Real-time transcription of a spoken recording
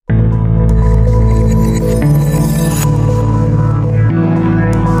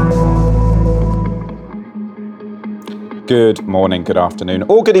Good morning, good afternoon,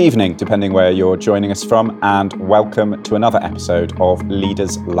 or good evening, depending where you're joining us from, and welcome to another episode of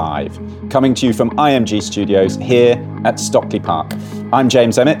Leaders Live, coming to you from IMG Studios here at Stockley Park. I'm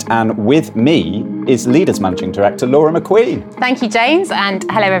James Emmett, and with me is Leaders Managing Director Laura McQueen. Thank you, James, and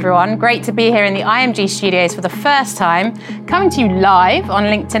hello everyone. Great to be here in the IMG Studios for the first time, coming to you live on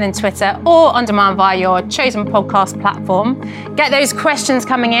LinkedIn and Twitter, or on demand via your chosen podcast platform. Get those questions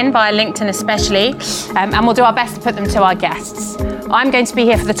coming in via LinkedIn especially, and we'll do our best to put them to our guests. I'm going to be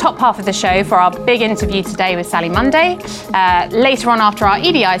here for the top half of the show for our big interview today with Sally Munday. Later on, after our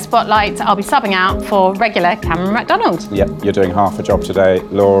EDI spotlight, I'll be subbing out for regular Cameron MacDonald. Yep, you're doing half a job today,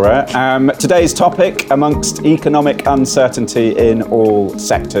 Laura. Today's topic, amongst economic uncertainty in all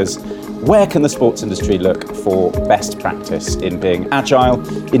sectors, where can the sports industry look for best practice in being agile,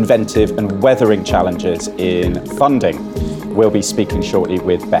 inventive and weathering challenges in funding? We'll be speaking shortly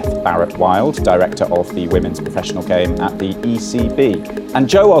with Beth Barrett-Wild, Director of the Women's Professional Game at the ECB, and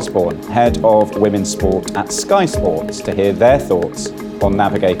Jo Osborne, Head of Women's Sport at Sky Sports, to hear their thoughts on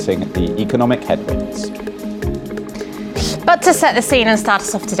navigating the economic headwinds. But to set the scene and start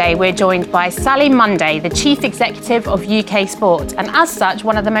us off today, we're joined by Sally Munday, the Chief Executive of UK Sport, and as such,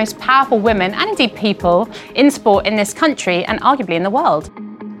 one of the most powerful women and indeed people in sport in this country and arguably in the world.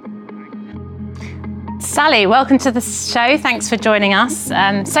 Sally, welcome to the show. Thanks for joining us.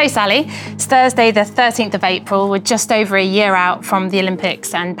 So Sally, it's Thursday the 13th of April. We're just over a year out from the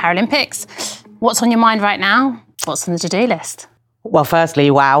Olympics and Paralympics. What's on your mind right now? What's on the to-do list? Well,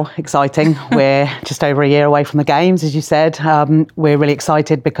 firstly, wow, exciting. We're just over a year away from the Games, as you said. We're really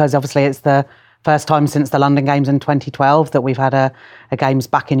excited because obviously it's the first time since the London Games in 2012 that we've had a Games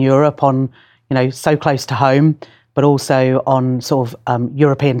back in Europe on, so close to home, but also on sort of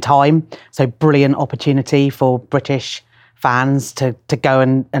European time. So brilliant opportunity for British fans to go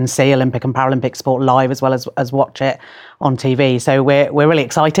and see Olympic and Paralympic sport live as well as watch it on TV. So we're really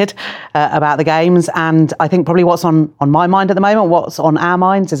excited about the Games. And I think probably what's on my mind at the moment, what's on our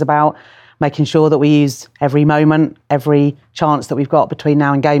minds, is about making sure that we use every moment, every chance that we've got between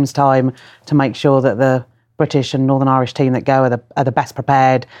now and Games time to make sure that the British and Northern Irish team that go are the best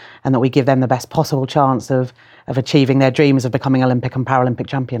prepared, and that we give them the best possible chance of achieving their dreams of becoming Olympic and Paralympic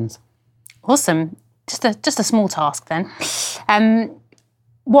champions. Awesome. Just a small task then.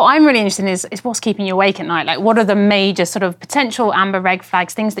 What I'm really interested in is what's keeping you awake at night. Like, what are the major sort of potential amber red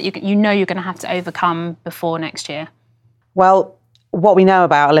flags, things that you know you're going to have to overcome before next year? Well, what we know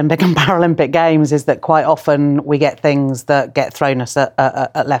about Olympic and Paralympic Games is that quite often we get things that get thrown us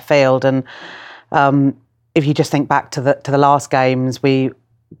at left field. And if you just think back to the last Games, we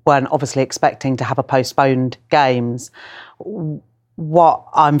weren't obviously expecting to have a postponed Games. What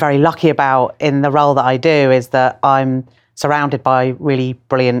I'm very lucky about in the role that I do is that I'm surrounded by really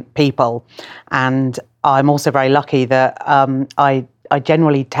brilliant people. And I'm also very lucky that I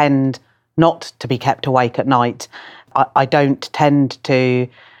generally tend not to be kept awake at night. I don't tend to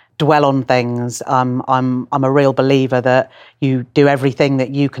dwell on things. I'm a real believer that you do everything that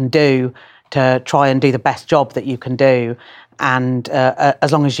you can do to try and do the best job that you can do. And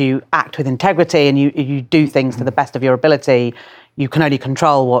as long as you act with integrity and you do things to the best of your ability, you can only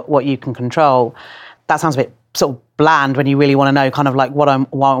control what you can control. That sounds a bit sort of bland when you really want to know kind of like what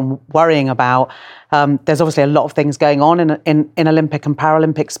I'm worrying about. There's obviously a lot of things going on in Olympic and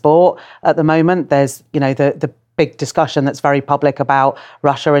Paralympic sport at the moment. There's, the big discussion that's very public about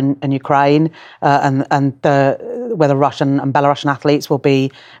Russia and Ukraine and whether Russian and Belarusian athletes will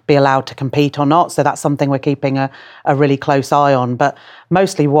be allowed to compete or not. So that's something we're keeping a really close eye on. But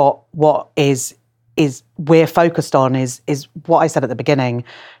mostly what is we're focused on is what I said at the beginning,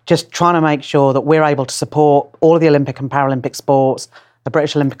 just trying to make sure that we're able to support all of the Olympic and Paralympic sports, the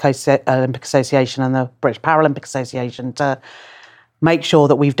British Olympic Association and the British Paralympic Association, to make sure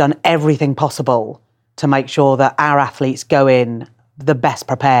that we've done everything possible to make sure that our athletes go in the best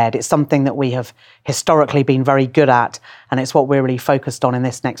prepared. It's something that we have historically been very good at, and it's what we're really focused on in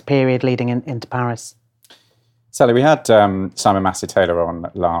this next period leading into Paris. Sally, we had Simon Massey-Taylor on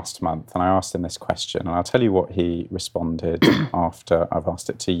last month, and I asked him this question, and I'll tell you what he responded after I've asked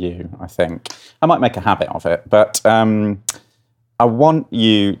it to you, I think. I might make a habit of it, but I want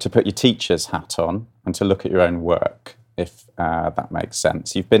you to put your teacher's hat on and to look at your own work, if that makes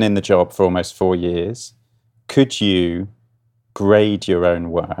sense. You've been in the job for almost 4 years. Could you grade your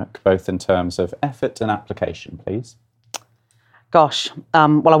own work, both in terms of effort and application, please? Gosh,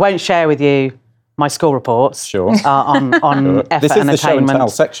 well, I won't share with you my school reports. Sure. On sure. effort this is and the show and attainment. tell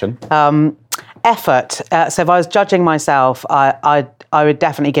section. Effort. So if I was judging myself, I would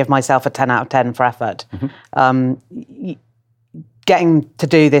definitely give myself a 10 out of 10 for effort. Mm-hmm. Getting to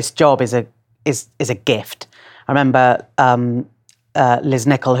do this job is a gift. remember Liz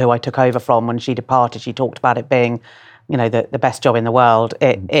Nichol, who I took over from when she departed, she talked about it being, the best job in the world.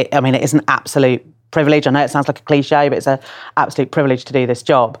 It is an absolute privilege. I know it sounds like a cliche, but it's an absolute privilege to do this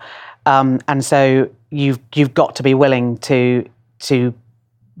job. And so you've got to be willing to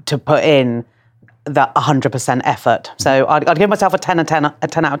put in that 100% effort. So I'd give myself a 10 out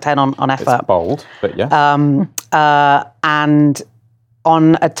of 10 on effort. It's bold, but yeah. And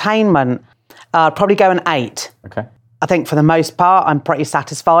on attainment, I'd probably go an 8. Okay. I think for the most part, I'm pretty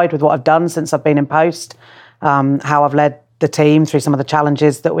satisfied with what I've done since I've been in post, how I've led the team through some of the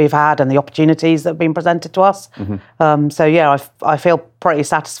challenges that we've had and the opportunities that have been presented to us. So yeah, I feel pretty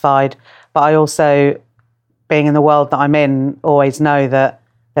satisfied, but I also, being in the world that I'm in, always know that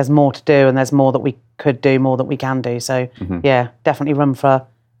there's more to do and there's more that we could do, more that we can do. So yeah, definitely room for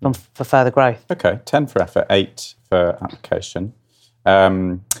further growth. Okay, 10 for effort, 8 for application.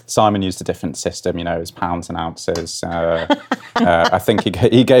 Simon used a different system, it was pounds and ounces. I think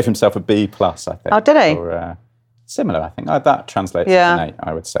he gave himself a B+, I think. Oh, did he? Or, similar, I think. That translates to an 8,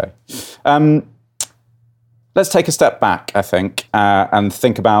 I would say. Let's take a step back, I think, and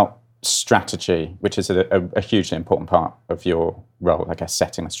think about strategy, which is a hugely important part of your role, I guess,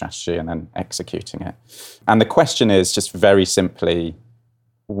 setting a strategy and then executing it. And the question is just very simply,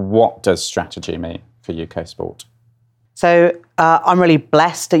 what does strategy mean for UK Sport? So I'm really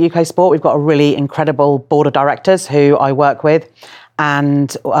blessed at UK Sport. We've got a really incredible board of directors who I work with,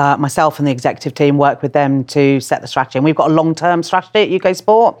 and myself and the executive team work with them to set the strategy. And we've got a long-term strategy at UK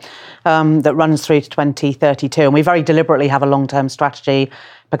Sport that runs through to 2032. And we very deliberately have a long-term strategy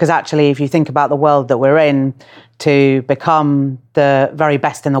because actually, if you think about the world that we're in, to become the very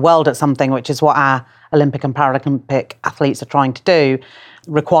best in the world at something, which is what our Olympic and Paralympic athletes are trying to do,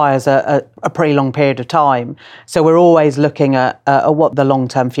 requires a pretty long period of time. So we're always looking at what the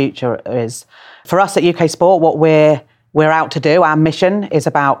long-term future is. For us at UK Sport, what we're out to do, our mission is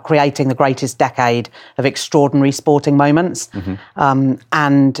about creating the greatest decade of extraordinary sporting moments.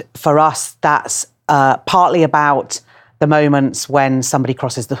 And for us, that's partly about the moments when somebody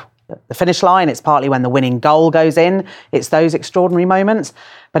crosses the finish line. It's partly when the winning goal goes in. It's those extraordinary moments.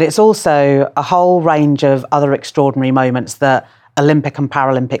 But it's also a whole range of other extraordinary moments that Olympic and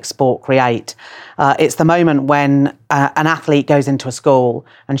Paralympic sport create. It's the moment when an athlete goes into a school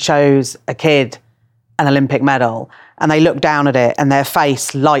and shows a kid an Olympic medal and they look down at it and their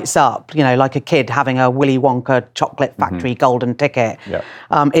face lights up, like a kid having a Willy Wonka chocolate factory golden ticket. Yep.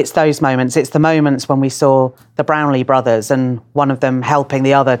 It's those moments. It's the moments when we saw the Brownlee brothers and one of them helping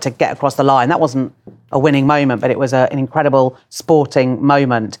the other to get across the line. That wasn't a winning moment, but it was an incredible sporting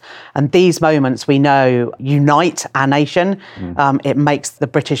moment. And these moments, we know, unite our nation. It makes the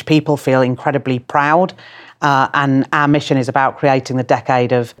British people feel incredibly proud. And our mission is about creating the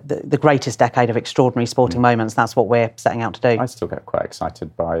decade of the greatest decade of extraordinary sporting moments. That's what we're setting out to do. I still get quite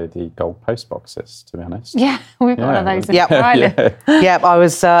excited by the gold post boxes, to be honest. Yeah, we've got one of those. Yep. Yep. I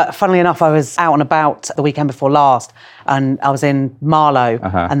was, funnily enough, I was out and about the weekend before last, and I was in Marlow,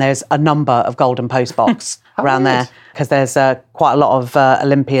 and there's a number of golden post box around there because there's quite a lot of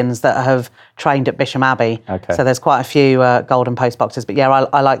Olympians that have trained at Bisham Abbey. Okay. So there's quite a few golden post boxes, but yeah,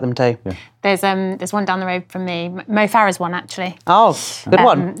 I like them too. Yeah. There's one down the road from me. Mo Farah's one, actually. Oh, good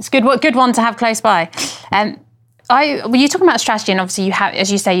one. It's good one to have close by. You're talking about strategy, and obviously you have,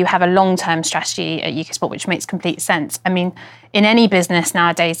 as you say, you have a long-term strategy at UK Sport, which makes complete sense. I mean, in any business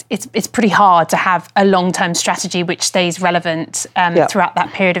nowadays, it's pretty hard to have a long-term strategy which stays relevant throughout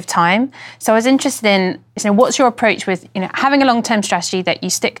that period of time. So I was interested in, what's your approach with, having a long-term strategy that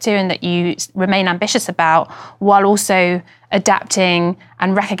you stick to and that you remain ambitious about, while also adapting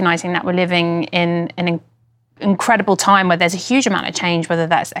and recognising that we're living in an incredible time where there's a huge amount of change, whether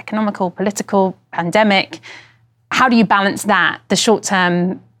that's economical, political, pandemic. How do you balance that, the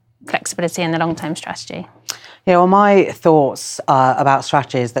short-term flexibility and the long-term strategy? Yeah, well, my thoughts about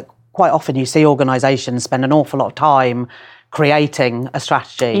strategy is that quite often you see organisations spend an awful lot of time creating a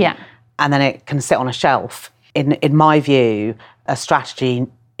strategy, and then it can sit on a shelf. In my view, a strategy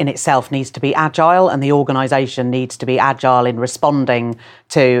in itself needs to be agile, and the organisation needs to be agile in responding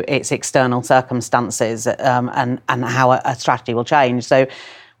to its external circumstances and how a strategy will change. So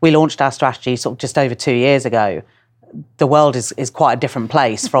we launched our strategy sort of just over 2 years ago. The world is quite a different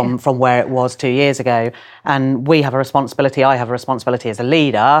place from where it was 2 years ago. And we have a responsibility, I have a responsibility as a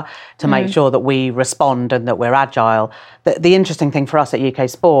leader to make sure that we respond and that we're agile. The interesting thing for us at UK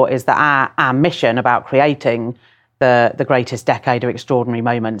Sport is that our mission about creating the greatest decade of extraordinary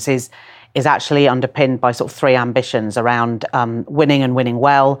moments is is actually underpinned by sort of three ambitions around winning and winning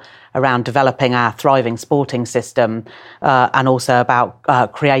well, around developing our thriving sporting system, and also about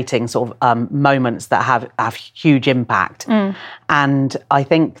creating sort of moments that have huge impact. And I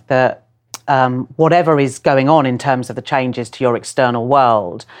think that whatever is going on in terms of the changes to your external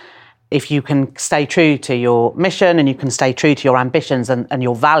world, if you can stay true to your mission and you can stay true to your ambitions and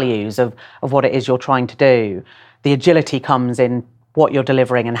your values of what it is you're trying to do, the agility comes in what you're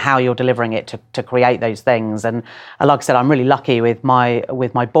delivering and how you're delivering it to create those things. And like I said, I'm really lucky with my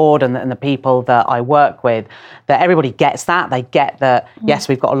board and the people that I work with, that everybody gets that. They get that, yes,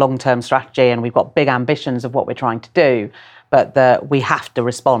 we've got a long-term strategy and we've got big ambitions of what we're trying to do, but that we have to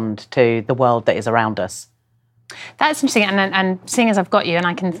respond to the world that is around us. That's interesting, and seeing as I've got you and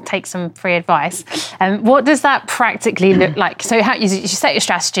I can take some free advice, what does that practically look like? So how you set your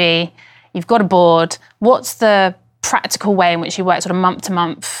strategy, you've got a board, what's the practical way in which you work sort of month to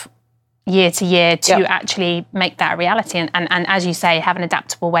month, year to year to actually make that a reality and as you say, have an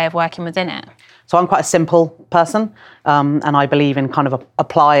adaptable way of working within it? So I'm quite a simple person, and I believe in kind of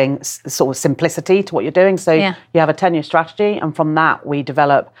applying sort of simplicity to what you're doing. So you have a 10-year strategy, and from that we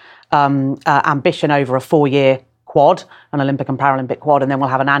develop ambition over a 4-year quad, an Olympic and Paralympic quad, and then we'll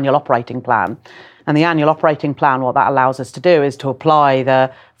have an annual operating plan. And the annual operating plan, what that allows us to do is to apply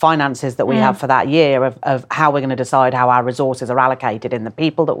the finances that we have for that year of how we're going to decide how our resources are allocated in the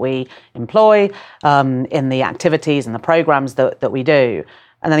people that we employ, in the activities and the programs that we do.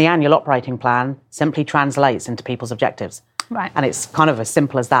 And then the annual operating plan simply translates into people's objectives. Right. And it's kind of as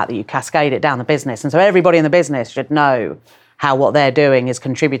simple as that you cascade it down the business. And so everybody in the business should know how what they're doing is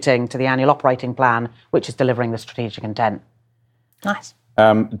contributing to the annual operating plan, which is delivering the strategic intent. Nice.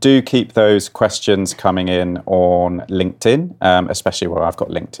 Do keep those questions coming in on LinkedIn, especially where I've got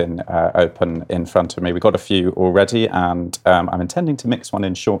LinkedIn open in front of me. We've got a few already, and I'm intending to mix one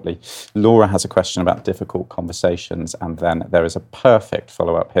in shortly. Laura has a question about difficult conversations, and then there is a perfect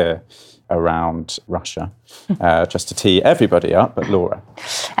follow-up here around Russia, just to tee everybody up, but Laura.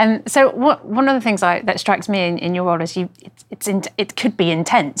 So one of the things that strikes me in your role is it could be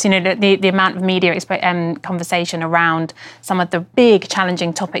intense. You know, the amount of media conversation around some of the big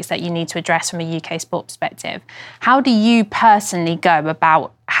challenging topics that you need to address from a UK sport perspective. How do you personally go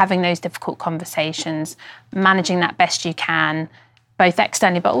about having those difficult conversations, managing that best you can, both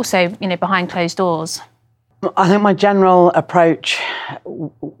externally but also behind closed doors? I think my general approach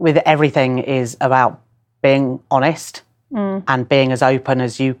with everything is about being honest and being as open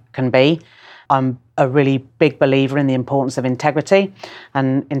as you can be. I'm a really big believer in the importance of integrity,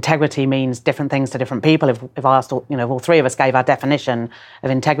 and integrity means different things to different people. If I asked all three of us gave our definition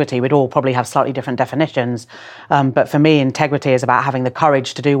of integrity, we'd all probably have slightly different definitions. But for me, integrity is about having the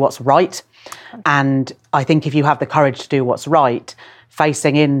courage to do what's right. And I think if you have the courage to do what's right,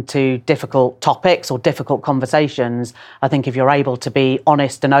 facing into difficult topics or difficult conversations, I think if you're able to be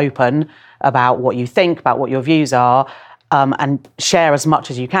honest and open about what you think, about what your views are, and share as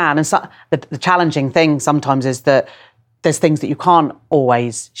much as you can. And so the challenging thing sometimes is that there's things that you can't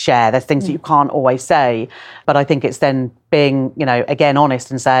always share. There's things that you can't always say. But I think it's then being, again,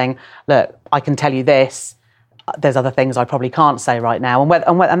 honest and saying, look, I can tell you this. There's other things I probably can't say right now. And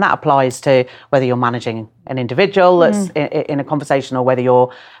that applies to whether you're managing an individual that's in a conversation, or whether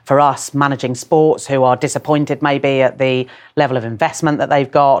you're, for us, managing sports who are disappointed maybe at the level of investment that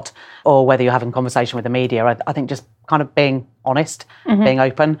they've got, or whether you're having a conversation with the media. I think just kind of being honest, being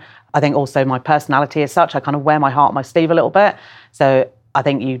open. I think also my personality is such, I kind of wear my heart on my sleeve a little bit. So I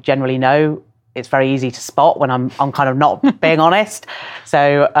think you generally know it's very easy to spot when I'm kind of not being honest.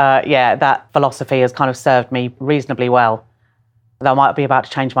 So, that philosophy has kind of served me reasonably well. Though I might be about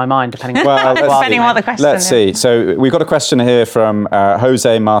to change my mind depending on what the question Let's see. So we've got a question here from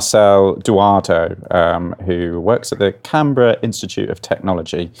Jose Marcel Duardo, who works at the Canberra Institute of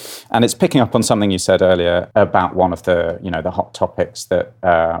Technology. And it's picking up on something you said earlier about one of the, the hot topics that,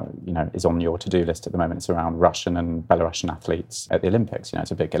 is on your to-do list at the moment. It's around Russian and Belarusian athletes at the Olympics.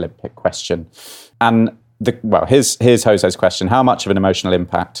 It's a big Olympic question. And here's Jose's question. How much of an emotional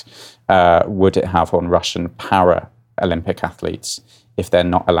impact would it have on Russian Olympic athletes if they're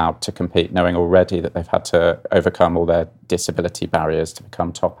not allowed to compete, knowing already that they've had to overcome all their disability barriers to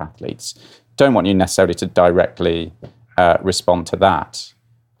become top athletes? Don't want you necessarily to directly respond to that,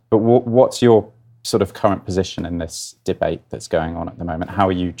 but what's your sort of current position in this debate that's going on at the moment? How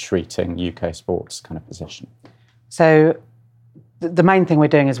are you treating UK sports kind of position? So the main thing we're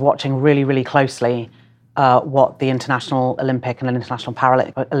doing is watching really, really closely what the International Olympic and International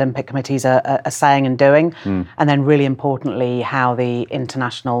Paralympic committees are saying and doing. And then really importantly, how the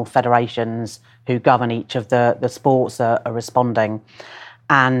international federations who govern each of the sports are responding.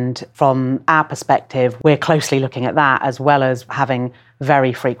 And from our perspective, we're closely looking at that, as well as having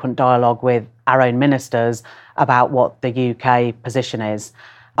very frequent dialogue with our own ministers about what the UK position is.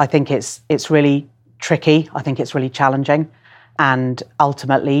 I think it's really tricky. I think it's really challenging. And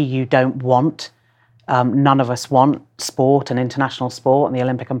ultimately, you don't want, none of us want sport and international sport and the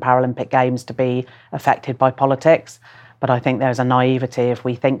Olympic and Paralympic Games to be affected by politics. But I think there's a naivety if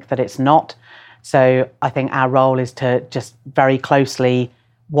we think that it's not. So I think our role is to just very closely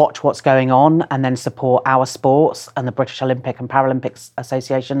watch what's going on and then support our sports and the British Olympic and Paralympic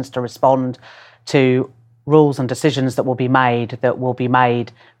associations to respond to rules and decisions that will be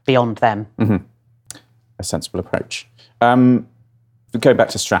made beyond them. Mm-hmm. A sensible approach. Going back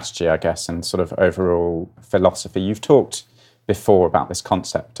to strategy, I guess, and sort of overall philosophy, you've talked before about this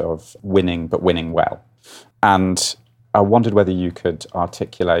concept of winning, but winning well. And I wondered whether you could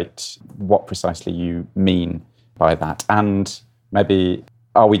articulate what precisely you mean by that. And maybe,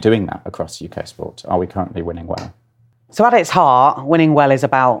 are we doing that across UK sport? Are we currently winning well? So at its heart, winning well is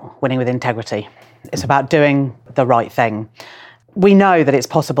about winning with integrity. It's about doing the right thing. We know that it's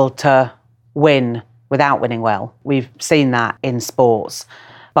possible to win without winning well. We've seen that in sports.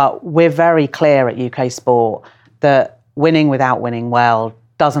 But we're very clear at UK Sport that winning without winning well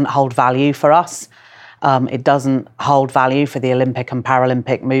doesn't hold value for us. It doesn't hold value for the Olympic and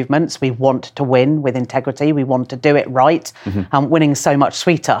Paralympic movements. We want to win with integrity. We want to do it right. Mm-hmm. Winning's so much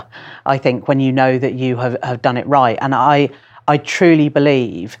sweeter, I think, when you know that you have done it right. And I truly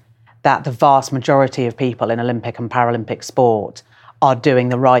believe that the vast majority of people in Olympic and Paralympic sport are doing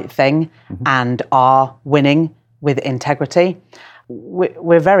the right thing, mm-hmm. and are winning with integrity.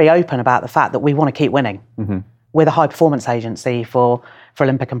 We're very open about the fact that we want to keep winning. Mm-hmm. We're the high performance agency for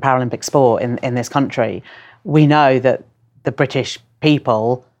Olympic and Paralympic sport in this country. We know that the British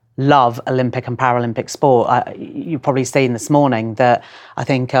people love Olympic and Paralympic sport. You've probably seen this morning that I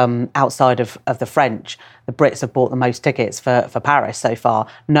think outside of the French, the Brits have bought the most tickets for Paris so far.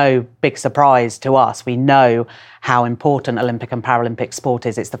 No big surprise to us. We know how important Olympic and Paralympic sport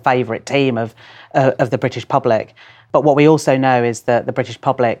is. It's the favourite team of the British public. But what we also know is that the British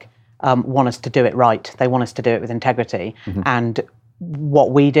public want us to do it right. They want us to do it with integrity. Mm-hmm. And what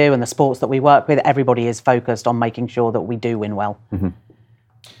we do and the sports that we work with, everybody is focused on making sure that we do win well. Mm-hmm.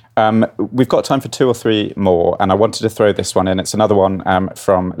 We've got time for 2 or 3 more, and I wanted to throw this one in. It's another one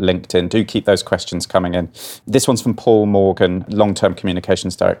from LinkedIn. Do keep those questions coming in. This one's from Paul Morgan, Long-Term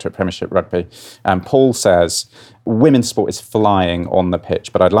Communications Director at Premiership Rugby. Paul says, women's sport is flying on the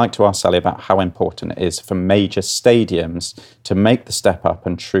pitch, but I'd like to ask Sally about how important it is for major stadiums to make the step up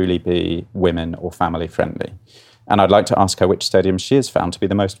and truly be women or family friendly. And I'd like to ask her which stadium she has found to be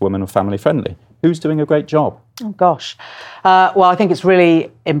the most women or family friendly. Who's doing a great job? Oh, gosh. Well, I think it's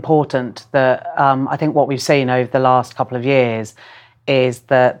really important that I think what we've seen over the last couple of years is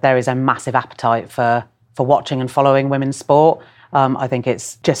that there is a massive appetite for watching and following women's sport. I think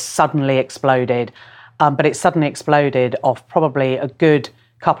it's just suddenly exploded. But it's suddenly exploded off probably a good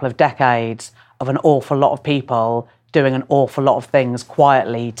couple of decades of an awful lot of people doing an awful lot of things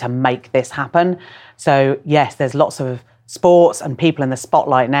quietly to make this happen. So yes, there's lots of sports and people in the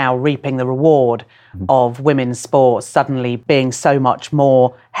spotlight now reaping the reward of women's sports suddenly being so much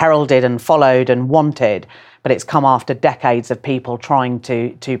more heralded and followed and wanted, but it's come after decades of people trying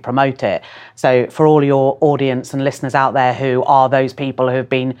to promote it. So for all your audience and listeners out there who are those people who have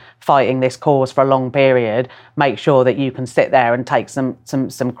been fighting this cause for a long period, make sure that you can sit there and take some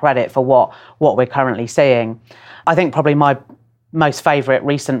credit for what we're currently seeing. I think probably my most favourite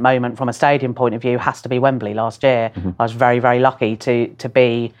recent moment from a stadium point of view has to be Wembley last year. Mm-hmm. I was very, very lucky to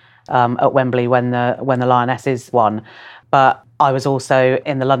be at Wembley when the Lionesses won. But I was also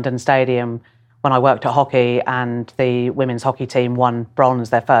in the London Stadium when I worked at hockey, and the women's hockey team won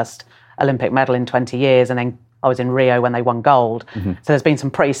bronze, their first Olympic medal in 20 years. And then I was in Rio when they won gold. Mm-hmm. So there's been some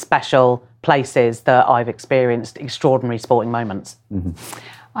pretty special places that I've experienced extraordinary sporting moments. Mm-hmm.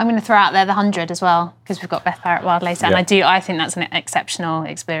 I'm going to throw out there the 100 as well, because we've got Beth Barrett-Wild later, and I think that's an exceptional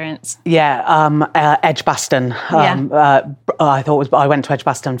experience. Yeah, Edgbaston. I went to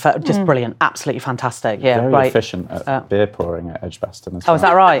Edgbaston for just brilliant, absolutely fantastic. Yeah, very great. efficient at beer pouring at Edgbaston as well. Oh, is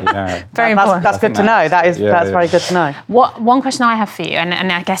that right? Yeah. Very important. That's good to know. That's very good to know. One question I have for you,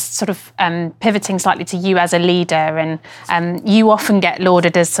 and I guess sort of pivoting slightly to you as a leader, and you often get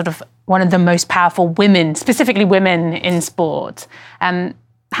lauded as sort of one of the most powerful women, specifically women in sport.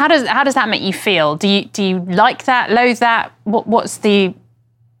 How does that make you feel? Do you like that, loathe that? What does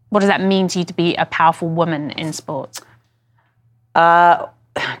that mean to you to be a powerful woman in sport?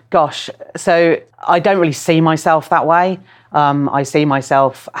 Gosh, so I don't really see myself that way. I see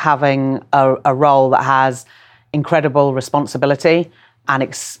myself having a role that has incredible responsibility, an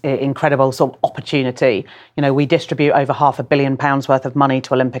incredible sort of opportunity. You know, we distribute over £500 million worth of money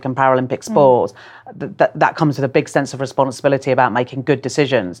to Olympic and Paralympic sports. That comes with a big sense of responsibility about making good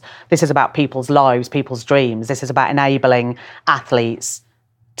decisions. This is about people's lives, people's dreams. This is about enabling athletes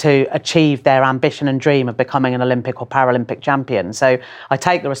to achieve their ambition and dream of becoming an Olympic or Paralympic champion. So I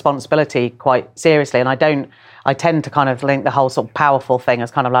take the responsibility quite seriously, and I tend to kind of link the whole sort of powerful thing as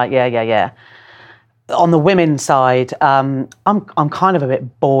kind of like, yeah. On the women's side, I'm kind of a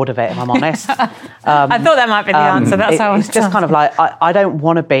bit bored of it, if I'm honest. I thought that might be the answer. That's how it's just kind of like, I don't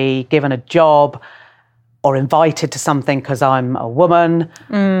want to be given a job or invited to something because I'm a woman.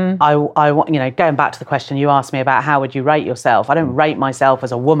 I want, you know, going back to the question you asked me about how would you rate yourself, I don't rate myself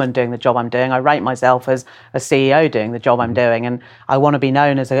as a woman doing the job I'm doing. I rate myself as a CEO doing the job I'm doing, and I want to be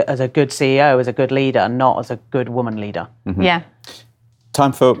known as a good CEO, as a good leader, not as a good woman leader. Yeah.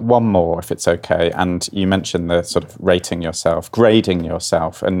 Time for one more, if it's okay. And you mentioned the sort of rating yourself, grading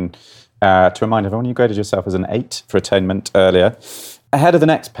yourself. And to remind everyone, you graded yourself as an 8 for attainment earlier. Ahead of the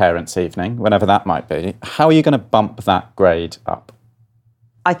next parents' evening, whenever that might be, how are you going to bump that grade up?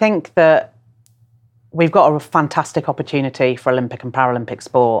 I think that we've got a fantastic opportunity for Olympic and Paralympic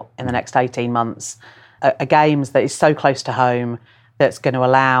sport in the next 18 months. A Games that is so close to home, that's going to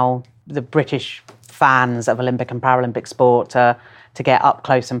allow the British fans of Olympic and Paralympic sport to get up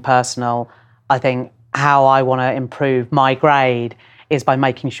close and personal. I think how I want to improve my grade is by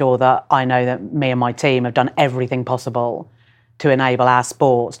making sure that I know that me and my team have done everything possible to enable our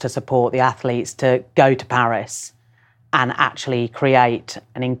sports to support the athletes to go to Paris and actually create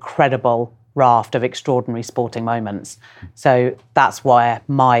an incredible raft of extraordinary sporting moments. So that's where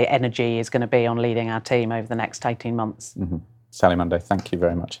my energy is going to be on leading our team over the next 18 months. Sally Munday, thank you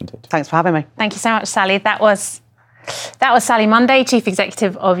very much indeed. Thanks for having me. Thank you so much, Sally. That was Sally Munday, Chief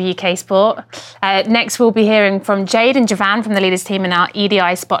Executive of UK Sport. Next, we'll be hearing from Jade and Javan from the Leaders team in our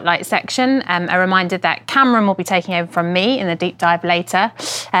EDI Spotlight section. A reminder that Cameron will be taking over from me in the deep dive later.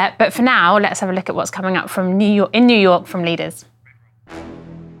 But for now, let's have a look at what's coming up from New York from Leaders.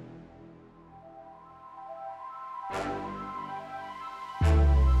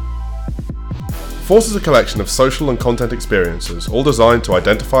 Force is a collection of social and content experiences, all designed to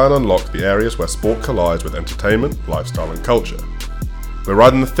identify and unlock the areas where sport collides with entertainment, lifestyle and culture. We're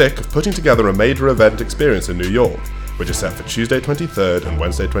right in the thick of putting together a major event experience in New York, which is set for Tuesday 23rd and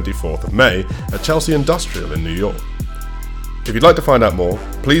Wednesday 24th of May at Chelsea Industrial in New York. If you'd like to find out more,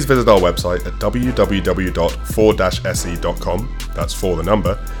 please visit our website at www.for-se.com, that's for the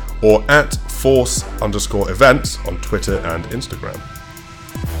number, or at force_events on Twitter and Instagram.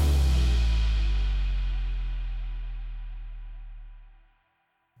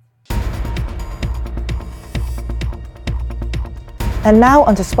 And now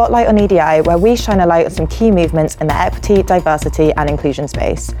onto Spotlight on EDI, where we shine a light on some key movements in the equity, diversity and inclusion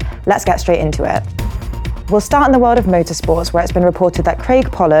space. Let's get straight into it. We'll start in the world of motorsports, where it's been reported that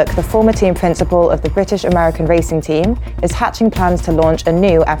Craig Pollock, the former team principal of the British American racing team, is hatching plans to launch a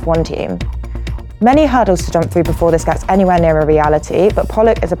new F1 team. Many hurdles to jump through before this gets anywhere near a reality, but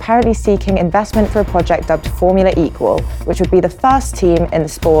Pollock is apparently seeking investment for a project dubbed Formula Equal, which would be the first team in the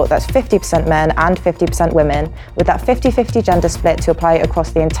sport that's 50% men and 50% women, with that 50-50 gender split to apply across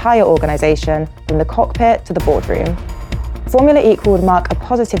the entire organisation, from the cockpit to the boardroom. Formula Equal would mark a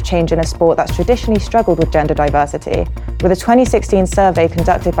positive change in a sport that's traditionally struggled with gender diversity, with a 2016 survey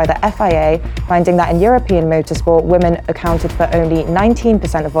conducted by the FIA finding that in European motorsport, women accounted for only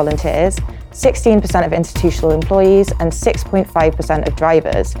 19% of volunteers, 16% of institutional employees, and 6.5% of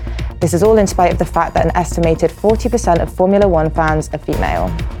drivers. This is all in spite of the fact that an estimated 40% of Formula One fans are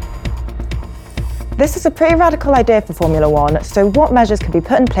female. This is a pretty radical idea for Formula One, so what measures can be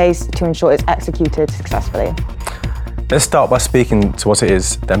put in place to ensure it's executed successfully? Let's start by speaking to what it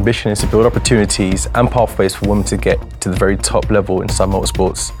is. The ambition is to build opportunities and pathways for women to get to the very top level in some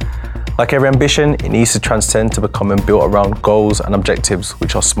motorsports. Like every ambition, it needs to transcend to become built around goals and objectives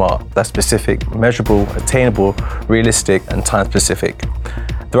which are smart, that's specific, measurable, attainable, realistic and time-specific.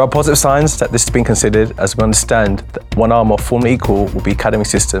 There are positive signs that this has been considered, as we understand that one arm of Formula Equal will be academy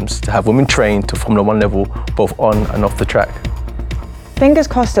systems to have women trained to Formula One level, both on and off the track. Fingers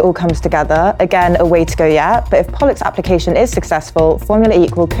crossed it all comes together. Again, a way to go yet, but if Pollock's application is successful, Formula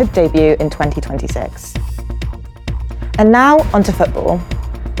Equal could debut in 2026. And now, onto football.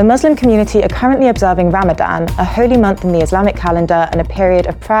 The Muslim community are currently observing Ramadan, a holy month in the Islamic calendar and a period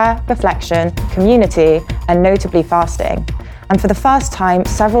of prayer, reflection, community, and notably fasting. And for the first time,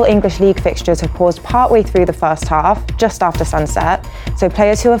 several English League fixtures have paused partway through the first half, just after sunset, so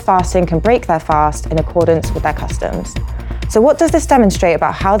players who are fasting can break their fast in accordance with their customs. So what does this demonstrate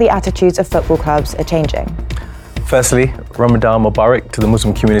about how the attitudes of football clubs are changing? Firstly, Ramadan Mubarak to the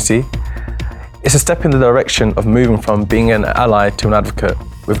Muslim community. It's a step in the direction of moving from being an ally to an advocate,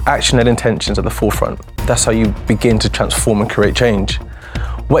 with action and intentions at the forefront. That's how you begin to transform and create change.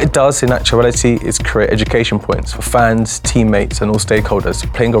 What it does in actuality is create education points for fans, teammates and all stakeholders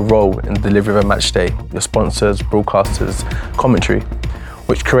playing a role in the delivery of a match day, your sponsors, broadcasters, commentary,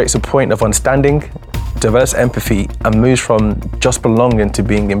 which creates a point of understanding, develops empathy and moves from just belonging to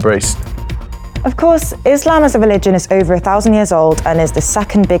being embraced. Of course, Islam as a religion is over 1,000 years old and is the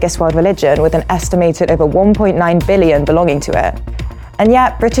second biggest world religion, with an estimated over 1.9 billion belonging to it. And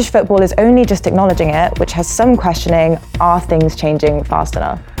yet, British football is only just acknowledging it, which has some questioning, are things changing fast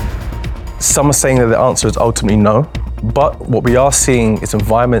enough? Some are saying that the answer is ultimately no, but what we are seeing is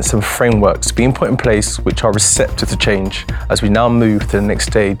environments and frameworks being put in place which are receptive to change as we now move to the next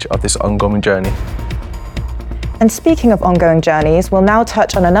stage of this ongoing journey. And speaking of ongoing journeys, we'll now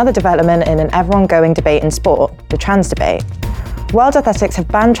touch on another development in an ever-ongoing debate in sport, the trans debate. World Athletics have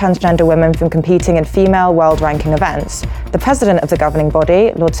banned transgender women from competing in female world ranking events. The president of the governing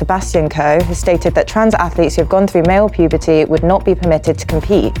body, Lord Sebastian Coe, has stated that trans athletes who have gone through male puberty would not be permitted to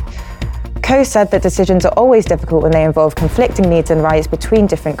compete. Coe said that decisions are always difficult when they involve conflicting needs and rights between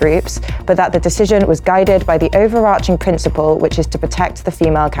different groups, but that the decision was guided by the overarching principle, which is to protect the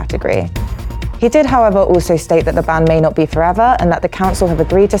female category. He did, however, also state that the ban may not be forever and that the council have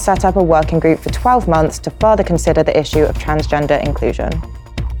agreed to set up a working group for 12 months to further consider the issue of transgender inclusion.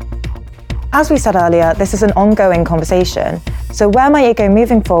 As we said earlier, this is an ongoing conversation. So where might it go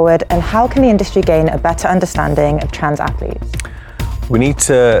moving forward, and how can the industry gain a better understanding of trans athletes? We need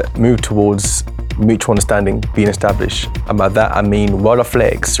to move towards mutual understanding being established. And by that I mean World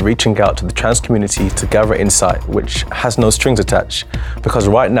Athletics reaching out to the trans community to gather insight which has no strings attached, because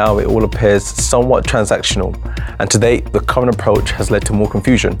right now it all appears somewhat transactional, and to date the current approach has led to more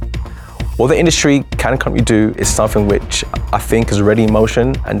confusion. What the industry can currently do is something which I think is already in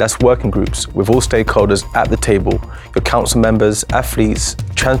motion, and that's working groups with all stakeholders at the table, your council members, athletes,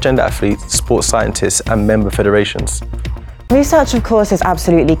 transgender athletes, sports scientists and member federations. Research, of course, is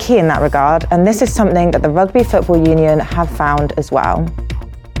absolutely key in that regard, and this is something that the Rugby Football Union have found as well.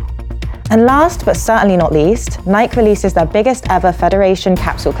 And last, but certainly not least, Nike releases their biggest ever Federation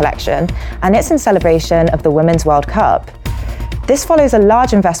capsule collection, and it's in celebration of the Women's World Cup. This follows a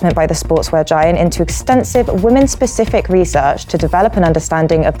large investment by the sportswear giant into extensive women-specific research to develop an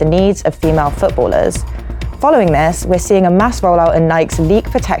understanding of the needs of female footballers. Following this, we're seeing a mass rollout in Nike's leak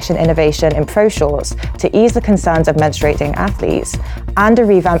protection innovation in pro shorts to ease the concerns of menstruating athletes, and a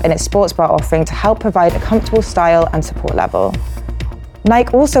revamp in its sports bra offering to help provide a comfortable style and support level.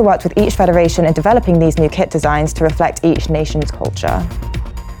 Nike also worked with each federation in developing these new kit designs to reflect each nation's culture.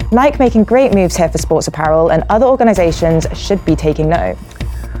 Nike making great moves here for sports apparel, and other organisations should be taking note.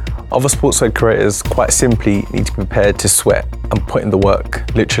 Other sportswear creators quite simply need to be prepared to sweat and put in the work,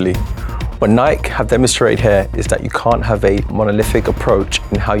 literally. What Nike have demonstrated here is that you can't have a monolithic approach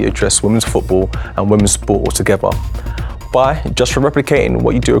in how you address women's football and women's sport altogether. By just replicating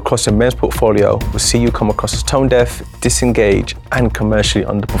what you do across your men's portfolio, we'll see you come across as tone deaf, disengaged and commercially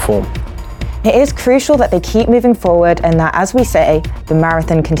underperform. It is crucial that they keep moving forward and that, as we say, the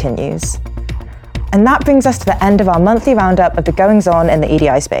marathon continues. And that brings us to the end of our monthly roundup of the goings-on in the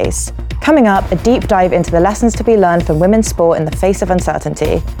EDI space. Coming up, a deep dive into the lessons to be learned from women's sport in the face of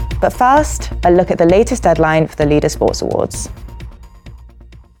uncertainty. But first, a look at the latest deadline for the Leader Sports Awards.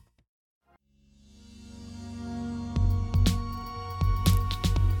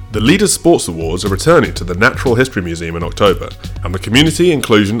 The Leaders Sports Awards are returning to the Natural History Museum in October, and the Community,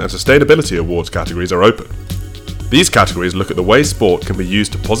 Inclusion and Sustainability Awards categories are open. These categories look at the way sport can be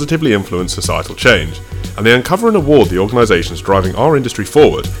used to positively influence societal change, and they uncover and award the organisations driving our industry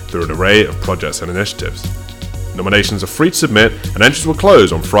forward through an array of projects and initiatives. Nominations are free to submit, and entries will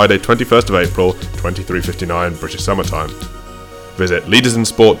close on Friday 21st of April, 23:59 British Summer Time. Visit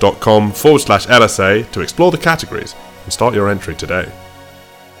leadersinsport.com/LSA to explore the categories and start your entry today.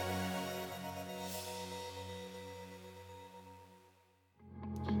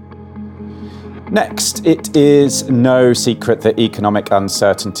 Next, it is no secret that economic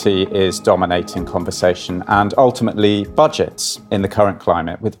uncertainty is dominating conversation, and ultimately budgets in the current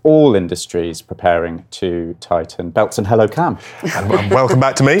climate, with all industries preparing to tighten belts. And hello, Cam. And welcome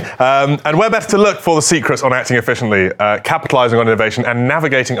back to me. And where better to look for the secrets on acting efficiently, capitalising on innovation and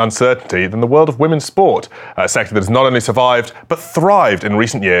navigating uncertainty than the world of women's sport, a sector that has not only survived but thrived in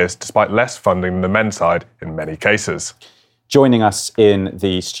recent years despite less funding than the men's side in many cases. Joining us in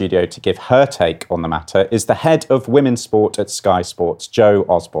the studio to give her take on the matter is the head of women's sport at Sky Sports, Jo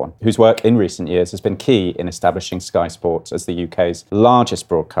Osborne, whose work in recent years has been key in establishing Sky Sports as the UK's largest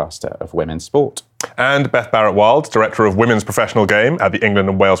broadcaster of women's sport. and Beth Barrett-Wild, Director of Women's Professional Game at the England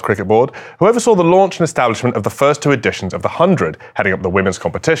and Wales Cricket Board, who oversaw the launch and establishment of the first 2 editions of the 100, heading up the women's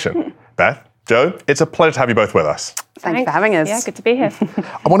competition. Beth, Jo, it's a pleasure to have you both with us. Thanks for having us. Yeah, good to be here.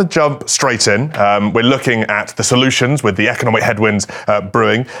 I want to jump straight in. We're looking at the solutions with the economic headwinds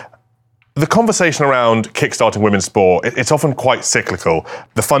brewing. The conversation around kickstarting women's sport, it's often quite cyclical.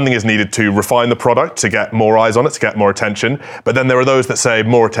 The funding is needed to refine the product, to get more eyes on it, to get more attention. But then there are those that say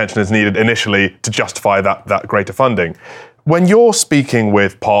more attention is needed initially to justify that greater funding. When you're speaking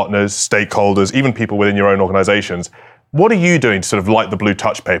with partners, stakeholders, even people within your own organisations, what are you doing to sort of light the blue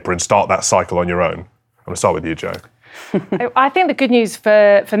touch paper and start that cycle on your own? I'm going to start with you, Jo. I think the good news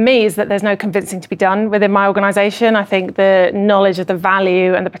for me is that there's no convincing to be done within my organisation. I think the knowledge of the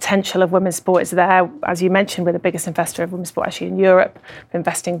value and the potential of women's sport is there. As you mentioned, we're the biggest investor of women's sport actually in Europe,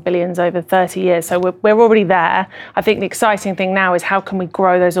 investing billions over 30 years. So we're already there. I think the exciting thing now is how can we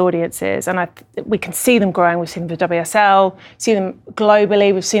grow those audiences? And we can see them growing. We've seen them with WSL, see them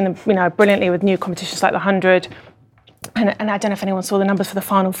globally. We've seen them, brilliantly with new competitions like the 100. And I don't know if anyone saw the numbers for the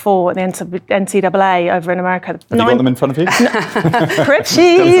Final Four at the NCAA over in America. Have you got them in front of you? Crib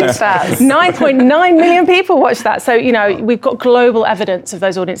sheets. 9.9 million people watched that. So, we've got global evidence of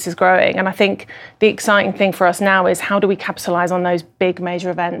those audiences growing. And I think the exciting thing for us now is how do we capitalise on those big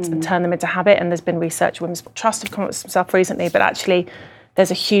major events and turn them into habit? And there's been research, Women's Sport Trust have come up with some stuff recently, but actually there's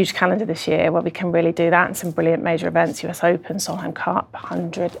a huge calendar this year where we can really do that, and some brilliant major events, US Open, Solheim Cup,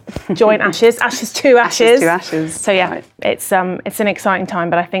 100, joint Ashes, Ashes 2 Ashes. So yeah, right. It's an exciting time,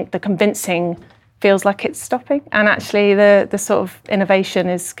 but I think the convincing feels like it's stopping, and actually the sort of innovation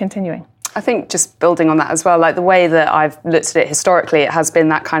is continuing. I think just building on that as well, like the way that I've looked at it historically, it has been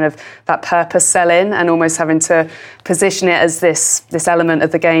that kind of that purpose sell-in and almost having to position it as this element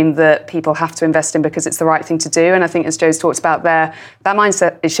of the game that people have to invest in because it's the right thing to do. And I think as Jo's talked about there, that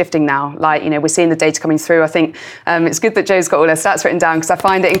mindset is shifting now. Like, we're seeing the data coming through. I think it's good that Jo's got all her stats written down because I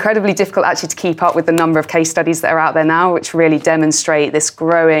find it incredibly difficult actually to keep up with the number of case studies that are out there now, which really demonstrate this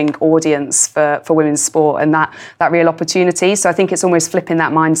growing audience for women's sport and that real opportunity. So I think it's almost flipping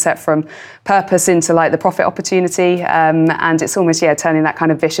that mindset from purpose into like the profit opportunity, and it's almost turning that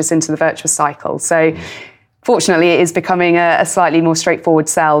kind of vicious into the virtuous cycle. So fortunately it is becoming a slightly more straightforward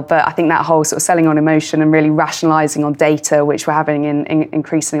sell, but I think that whole sort of selling on emotion and really rationalising on data, which we're having in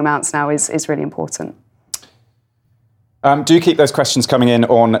increasing amounts now, is really important. Do keep those questions coming in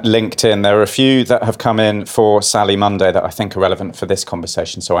on LinkedIn. There are a few that have come in for Sally Munday that I think are relevant for this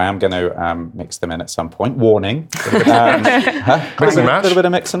conversation, so I am going to mix them in at some point. Warning. Mix and match? A little bit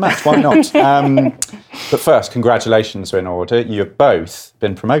of mix and match, why not? But first, congratulations are in order. You've both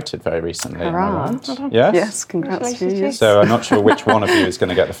been promoted very recently. Hurrah. Yes? Yes, congrats to you. So I'm not sure which one of you is going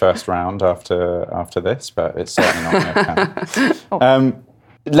to get the first round after this, but it's certainly not going to count.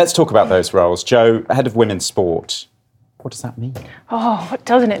 Let's talk about those roles. Jo, head of women's sport. What does that mean? Oh, what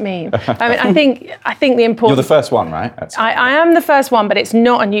doesn't it mean? I think the important... You're the first one, right? I am the first one, but it's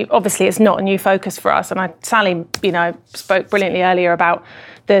not a new focus for us. And Sally, spoke brilliantly earlier about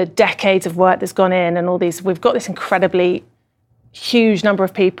the decades of work that's gone in and all these. We've got this incredibly huge number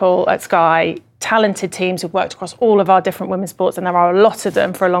of people at Sky, talented teams who've worked across all of our different women's sports, and there are a lot of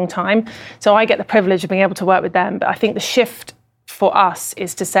them for a long time. So I get the privilege of being able to work with them. But I think the shift for us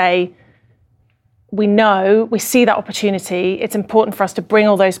is to say, we see that opportunity. It's important for us to bring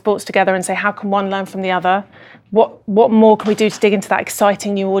all those sports together and say, how can one learn from the other? What more can we do to dig into that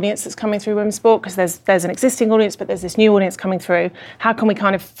exciting new audience that's coming through women's sport? Because there's an existing audience, but there's this new audience coming through. How can we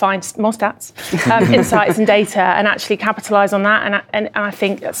kind of find more stats, insights and data, and actually capitalise on that? And I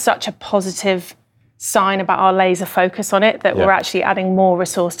think that's such a positive sign about our laser focus on it, that we're actually adding more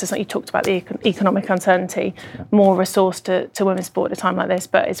resource to, you talked about the economic uncertainty, more resource to women's sport at a time like this,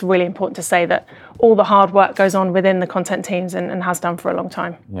 but it's really important to say that all the hard work goes on within the content teams and has done for a long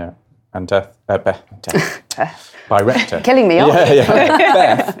time. Yeah, and Beth, director. Killing me off.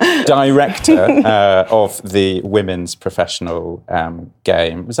 Beth, director of the women's professional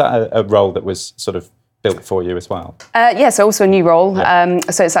game. Was that a role that was sort of built for you as well? So also a new role.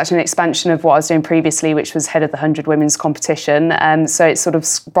 So it's actually an expansion of what I was doing previously, which was head of the 100 women's competition. So it's sort of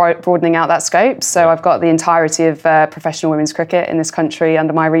broadening out that scope. So I've got the entirety of professional women's cricket in this country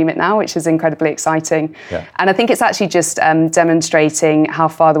under my remit now, which is incredibly exciting. Yeah. And I think it's actually just demonstrating how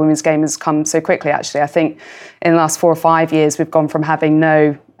far the women's game has come so quickly, actually. I think in the last 4 or 5 years, we've gone from having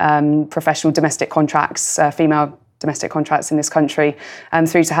no professional domestic contracts, female domestic contracts in this country,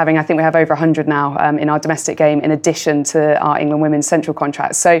 through to having, I think we have over 100 now in our domestic game, in addition to our England Women's Central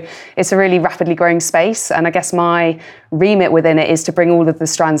contracts. So it's a really rapidly growing space, and I guess my remit within it is to bring all of the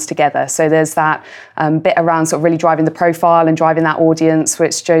strands together. So there's that bit around sort of really driving the profile and driving that audience,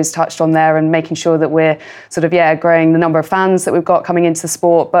 which Jo's touched on there, and making sure that we're sort of, growing the number of fans that we've got coming into the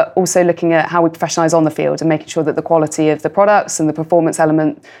sport, but also looking at how we professionalise on the field and making sure that the quality of the products and the performance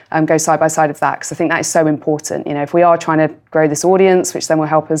element go side by side of that, because I think that is so important. You know, if we are trying to grow this audience, which then will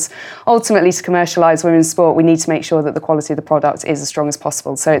help us ultimately to commercialise women's sport, we need to make sure that the quality of the product is as strong as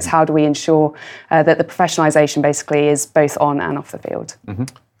possible. So it's how do we ensure that the professionalisation basically is both on and off the field. Mm-hmm.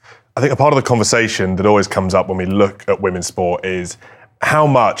 I think a part of the conversation that always comes up when we look at women's sport is how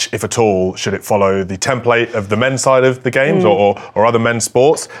much, if at all, should it follow the template of the men's side of the games or other men's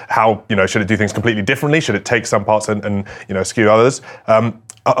sports? How, should it do things completely differently? Should it take some parts and skew others?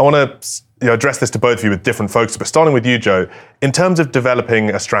 I want to address this to both of you with different focus, but starting with you, Jo, in terms of developing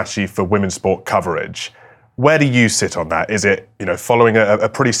a strategy for women's sport coverage, where do you sit on that? Is it, following a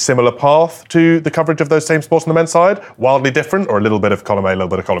pretty similar path to the coverage of those same sports on the men's side, wildly different, or a little bit of column A, a little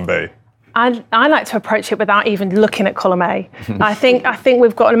bit of column B? I like to approach it without even looking at column A. I think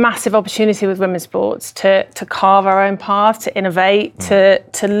we've got a massive opportunity with women's sports to carve our own path, to innovate,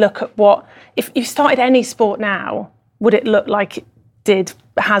 to look at what, if you started any sport now, would it look like it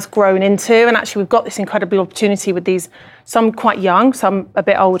has grown into? And actually we've got this incredible opportunity with these, some quite young, some a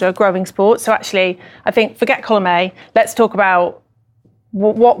bit older, growing sports. So actually, I think forget column A, let's talk about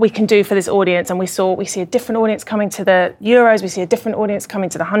what we can do for this audience. And we see a different audience coming to the Euros, we see a different audience coming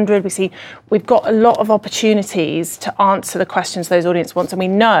to the 100, we've got a lot of opportunities to answer the questions those audience wants. And we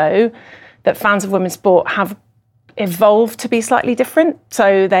know that fans of women's sport have evolved to be slightly different.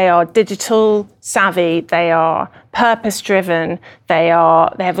 So they are digital savvy, they are purpose driven, they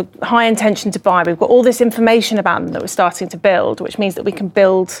have a high intention to buy. We've got all this information about them that we're starting to build, which means that we can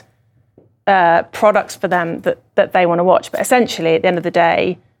build products for them that they want to watch. But essentially, at the end of the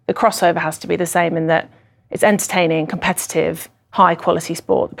day, the crossover has to be the same in that it's entertaining, competitive, high quality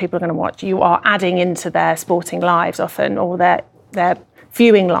sport that people are going to watch. You are adding into their sporting lives often, or their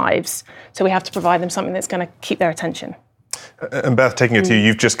viewing lives. So we have to provide them something that's going to keep their attention. And Beth, taking it to you,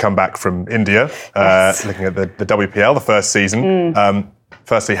 you've just come back from India, looking at the WPL, the first season.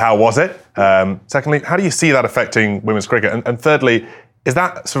 Firstly, how was it? Secondly, how do you see that affecting women's cricket? And thirdly, is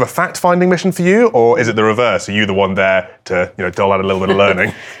that sort of a fact-finding mission for you, or is it the reverse? Are you the one there to dole out a little bit of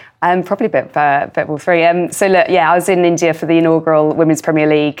learning? Probably a bit all three. So look, I was in India for the inaugural Women's Premier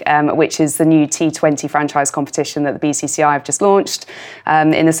League, which is the new T20 franchise competition that the BCCI have just launched,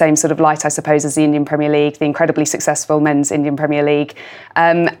 in the same sort of light, I suppose, as the Indian Premier League, the incredibly successful Men's Indian Premier League.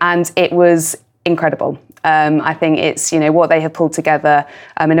 And it was incredible. I think it's, what they have pulled together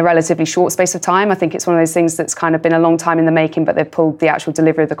in a relatively short space of time. I think it's one of those things that's kind of been a long time in the making, but they've pulled the actual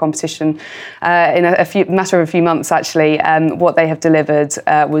delivery of the competition in a matter of a few months, actually. What they have delivered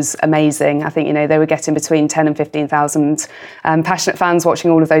was amazing. I think, they were getting between 10 and 15,000 passionate fans watching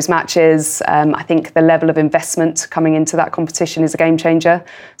all of those matches. I think the level of investment coming into that competition is a game changer.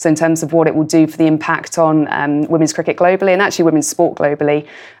 So in terms of what it will do for the impact on women's cricket globally, and actually women's sport globally,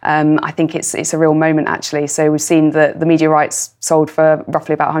 I think it's a real moment, actually. So we've seen the media rights sold for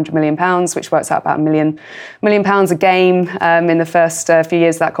roughly about £100 million, which works out about £1 million a game in the first few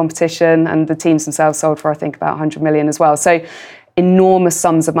years of that competition. And the teams themselves sold for, I think, about 100 million as well. So enormous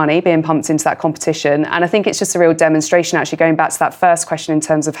sums of money being pumped into that competition. And I think it's just a real demonstration, actually, going back to that first question in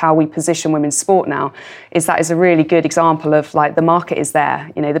terms of how we position women's sport now, is a really good example of, like, the market is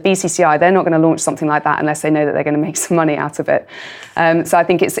there. The BCCI, they're not going to launch something like that unless they know that they're going to make some money out of it. So I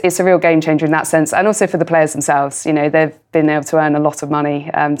think it's a real game changer in that sense. And also for the players themselves, they've been able to earn a lot of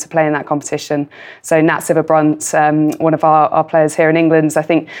money to play in that competition. So Nat Sciver-Brunt, one of our players here in England, I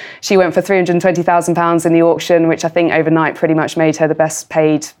think she went for £320,000 in the auction, which I think overnight pretty much made her the best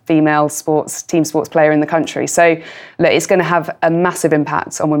paid female team sports player in the country. So look, it's going to have a massive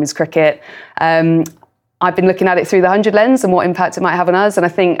impact on women's cricket. I've been looking at it through the 100 lens and what impact it might have on us. And I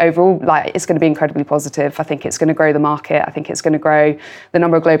think overall, it's going to be incredibly positive. I think it's going to grow the market. I think it's going to grow the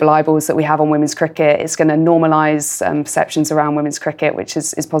number of global eyeballs that we have on women's cricket. It's going to normalise perceptions around women's cricket, which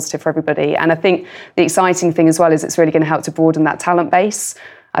is positive for everybody. And I think the exciting thing as well is it's really going to help to broaden that talent base.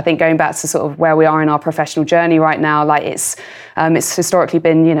 I think going back to sort of where we are in our professional journey right now, it's historically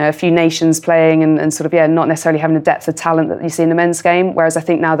been, a few nations playing and sort of, not necessarily having the depth of talent that you see in the men's game. Whereas I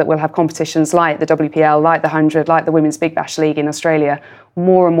think now that we'll have competitions like the WPL, like the 100, like the Women's Big Bash League in Australia,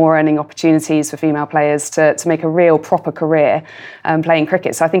 more and more earning opportunities for female players to make a real proper career playing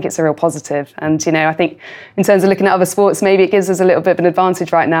cricket. So I think it's a real positive. And, I think in terms of looking at other sports, maybe it gives us a little bit of an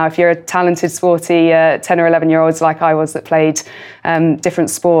advantage right now. If you're a talented, sporty 10 or 11-year-olds like I was that played different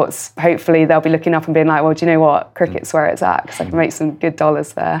sports, hopefully they'll be looking up and being like, well, do you know what? Cricket's where it's at, because I can make some good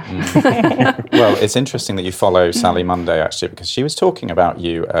dollars there. Well, it's interesting that you follow Sally Munday, actually, because she was talking about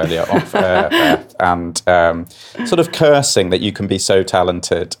you earlier off Beth, and sort of cursing that you can be so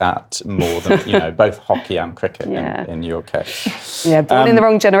talented at more than, both hockey and cricket in your case. Yeah, born in the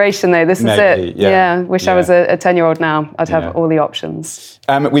wrong generation, though. This maybe, is it. Wish I was a 10-year-old now. I'd have all the options.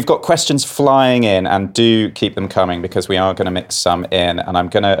 We've got questions flying in, and do keep them coming, because we are going to mix some in, and I'm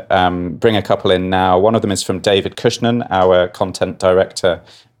going to bring a couple in now. One of them is from David Cushnan, our content director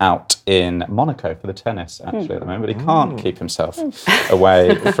out in Monaco for the tennis, actually, at the moment. But he can't keep himself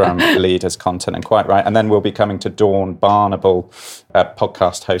away from Leaders content, and quite right. And then we'll be coming to Dawn Barnable,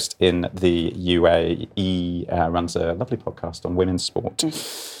 podcast host in the UAE, runs a lovely podcast on women's sport.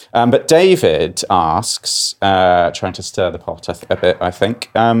 But David asks, trying to stir the pot a bit, I think,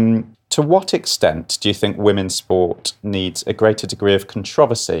 to what extent do you think women's sport needs a greater degree of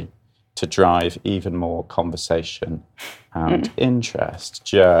controversy to drive even more conversation and interest?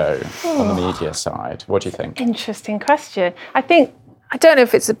 Jo, on the media side, what do you think? Interesting question. I don't know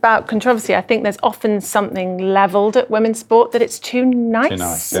if it's about controversy. I think there's often something levelled at women's sport that it's too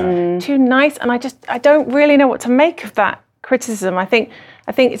nice. Too nice. And I don't really know what to make of that criticism. I think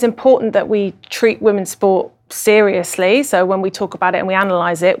it's important that we treat women's sport seriously. So when we talk about it and we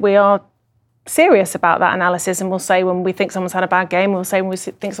analyse it, we are serious about that analysis, and we'll say when we think someone's had a bad game, we'll say when we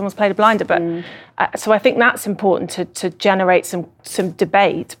think someone's played a blinder. But so I think that's important to generate some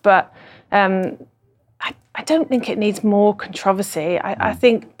debate. But I don't think it needs more controversy. I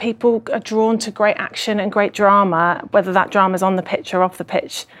think people are drawn to great action and great drama, whether that drama's on the pitch or off the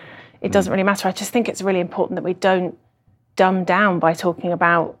pitch. It doesn't really matter. I just think it's really important that we don't dumb down by talking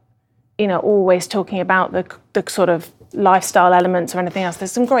about, always talking about the sort of lifestyle elements or anything else.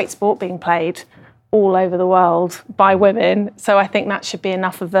 There's some great sport being played all over the world by women, so I think that should be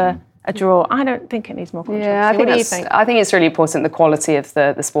enough of a draw. I don't think it needs more controversy. Yeah, what do you think? I think it's really important, the quality of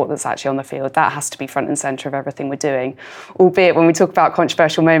the sport that's actually on the field. That has to be front and centre of everything we're doing. Albeit when we talk about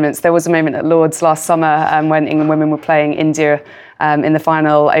controversial moments, there was a moment at Lord's last summer when England women were playing India in the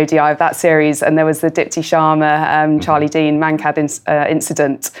final ODI of that series, and there was the Dipti Sharma, Charlie Dean, Mankad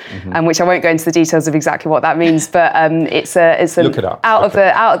incident, which I won't go into the details of exactly what that means, but it's a Look it up. out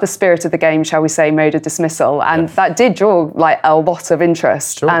of the spirit of the game, shall we say, mode of dismissal, and that did draw like a lot of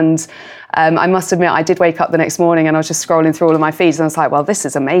interest. Sure. And I must admit, I did wake up the next morning and I was just scrolling through all of my feeds and I was like, well, this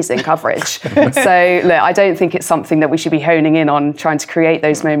is amazing coverage. So look, I don't think it's something that we should be honing in on, trying to create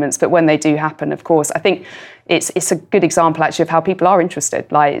those moments. But when they do happen, of course, I think it's a good example actually of how people are interested.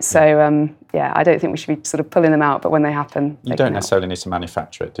 I don't think we should be sort of pulling them out, but when they happen, you don't necessarily need to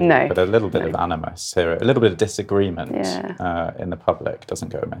manufacture it, do you? No. But a little bit of animus here, a little bit of disagreement in the public doesn't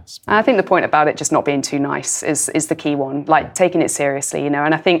go amiss. And I think the point about it just not being too nice is the key one, taking it seriously, and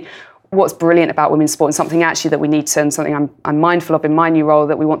I think what's brilliant about women's sport, and something actually that we need to, and something I'm mindful of in my new role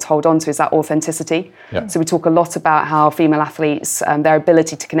that we want to hold on to, is that authenticity. Yeah. So we talk a lot about how female athletes, their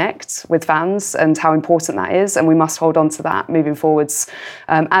ability to connect with fans and how important that is, and we must hold on to that moving forwards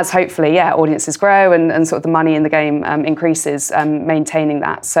as hopefully, audiences grow and sort of the money in the game increases, maintaining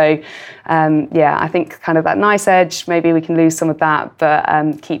that. So, I think kind of that nice edge, maybe we can lose some of that,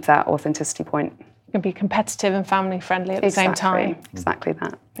 but keep that authenticity point. You can be competitive and family friendly at the same time. Exactly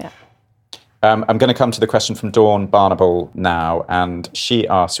that. Yeah. I'm going to come to the question from Dawn Barnable now, and she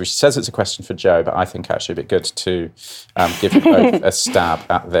says it's a question for Jo, but I think actually it'd be good to give you both a stab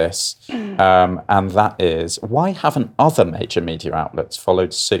at this. And that is, why haven't other major media outlets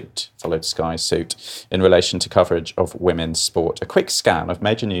followed Sky's suit in relation to coverage of women's sport? A quick scan of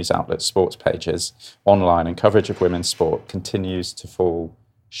major news outlets' sports pages online and coverage of women's sport continues to fall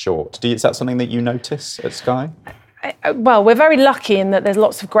short. Is that something that you notice at Sky? Well, we're very lucky in that there's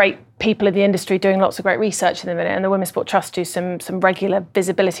lots of great people in the industry doing lots of great research at the minute, and the Women's Sport Trust do some regular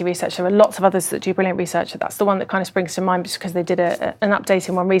visibility research. There are lots of others that do brilliant research. That's the one that kind of springs to mind because they did an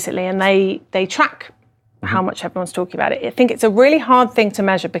updating one recently, and they track how much everyone's talking about it. I think it's a really hard thing to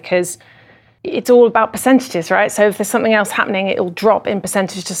measure because it's all about percentages, right? So if there's something else happening, it'll drop in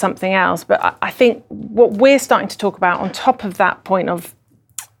percentage to something else. But I think what we're starting to talk about on top of that point of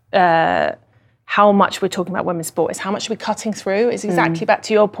how much we're talking about women's sport is how much we're cutting through. Is exactly back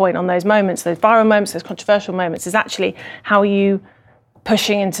to your point on those moments, those viral moments, those controversial moments, is actually how you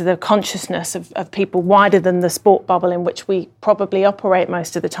pushing into the consciousness of people wider than the sport bubble in which we probably operate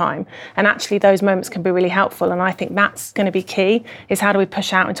most of the time. And actually those moments can be really helpful. And I think that's going to be key, is how do we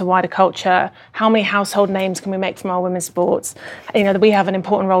push out into wider culture? How many household names can we make from our women's sports? You know, we have an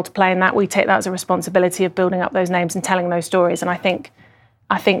important role to play in that. We take that as a responsibility of building up those names and telling those stories. And I think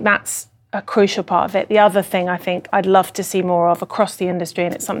that's a crucial part of it. The other thing I think I'd love to see more of across the industry,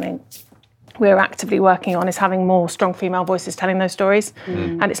 and it's something we're actively working on, is having more strong female voices telling those stories.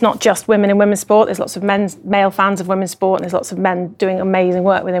 And it's not just women in women's sport. There's lots of male fans of women's sport, and there's lots of men doing amazing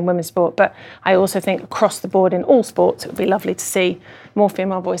work within women's sport. But I also think across the board in all sports, it would be lovely to see more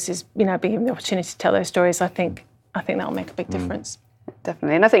female voices, you know, being given the opportunity to tell those stories. I think that will make a big difference.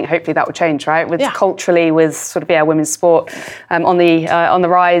 Definitely, and I think hopefully that will change, right? With culturally, with sort of women's sport on the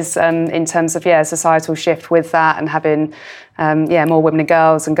rise in terms of societal shift with that, and having more women and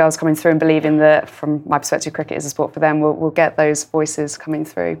girls coming through and believing that, from my perspective, cricket is a sport for them. We'll get those voices coming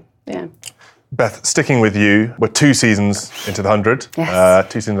through. Yeah. Beth, sticking with you, we're 2 seasons into the 100,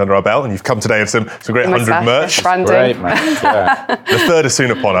 2 seasons under our belt, and you've come today with some great 100 merch. Branding. Great, mate. Yeah. The third is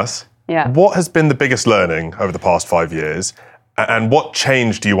soon upon us. Yeah. What has been the biggest learning over the past 5 years? And what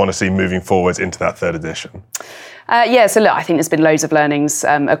change do you want to see moving forwards into that third edition? So look, I think there's been loads of learnings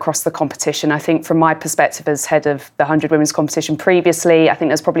across the competition. I think from my perspective as head of the 100 women's competition previously, I think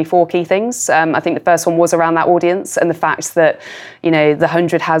there's probably 4 key things. I think the first one was around that audience and the fact that, you know, the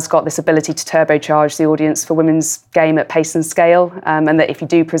 100 has got this ability to turbocharge the audience for women's game at pace and scale. And that if you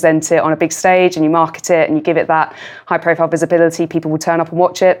do present it on a big stage and you market it and you give it that high profile visibility, people will turn up and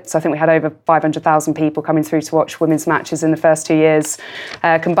watch it. So I think we had over 500,000 people coming through to watch women's matches in the first 2 years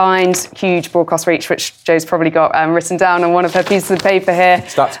combined. Huge broadcast reach, which Jo's probably got written down on one of her pieces of paper here.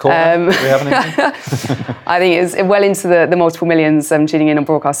 Stats corner. Do we have anything? I think it's well into the multiple millions tuning in on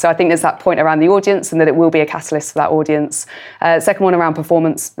broadcast. So I think there's that point around the audience and that it will be a catalyst for that audience. Second one around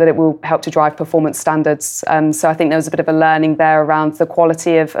performance, that it will help to drive performance standards. So I think there was a bit of a learning there around the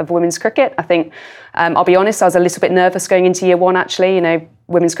quality of women's cricket. I think, I'll be honest, I was a little bit nervous going into year one, actually. You know,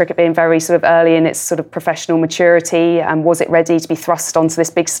 women's cricket being very sort of early in its sort of professional maturity, and was it ready to be thrust onto this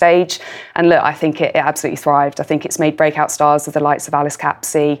big stage? And look, I think it absolutely thrived. I think it's made breakout stars of the likes of Alice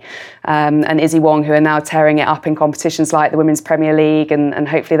Capsey and Izzy Wong, who are now tearing it up in competitions like the Women's Premier League, and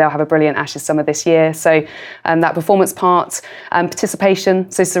hopefully they'll have a brilliant Ashes summer this year. So that performance part,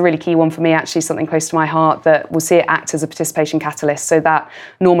 participation, so this is a really key one for me, actually, something close to my heart, that we'll see it act as a participation catalyst. So that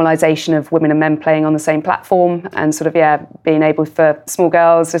normalisation of women and men playing on the same platform, and sort of, being able for little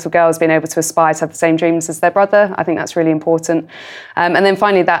girls being able to aspire to have the same dreams as their brother. I think that's really important. And then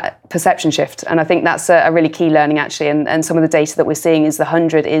finally, that perception shift. And I think that's a really key learning, actually. And some of the data that we're seeing is the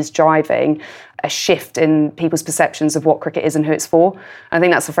 100 is driving a shift in people's perceptions of what cricket is and who it's for. And I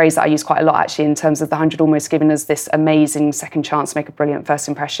think that's a phrase that I use quite a lot, actually, in terms of the 100 almost giving us this amazing second chance to make a brilliant first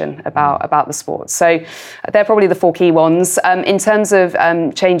impression about the sport. So they're probably the 4 key ones. In terms of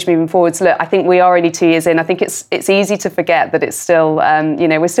change moving forwards, look, I think we are only 2 years in. I think it's easy to forget that it's still,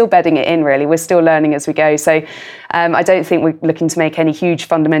 we're still bedding it in, really. We're still learning as we go. So I don't think we're looking to make any huge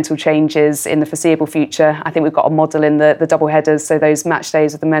fundamental changes in the foreseeable future. I think we've got a model in the double headers, so those match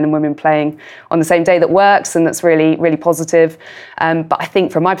days with the men and women playing on the same day, that works, and that's really, really positive. But I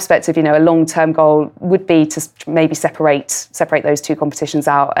think from my perspective, a long-term goal would be to maybe separate those 2 competitions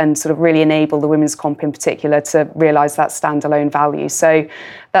out and sort of really enable the women's comp in particular to realise that standalone value. So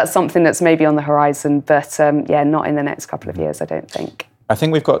that's something that's maybe on the horizon, but not in the next couple of years, I don't think. I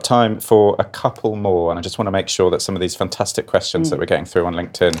think we've got time for a couple more, and I just want to make sure that some of these fantastic questions that we're getting through on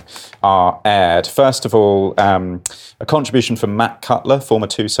LinkedIn are aired. First of all, a contribution from Matt Cutler, former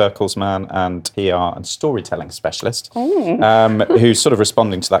 2 Circles man and PR and storytelling specialist, who's sort of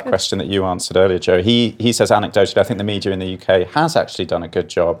responding to that question that you answered earlier, Jo. He says, anecdotally, I think the media in the UK has actually done a good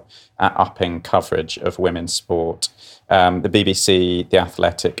job at upping coverage of women's sport. The BBC, The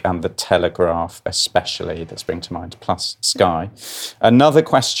Athletic and The Telegraph especially, that spring to mind, plus Sky. Another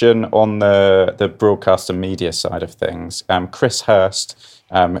question on the broadcast and media side of things. Chris Hurst,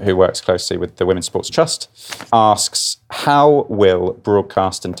 who works closely with the Women's Sports Trust, asks, how will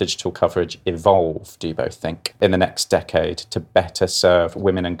broadcast and digital coverage evolve, do you both think, in the next decade to better serve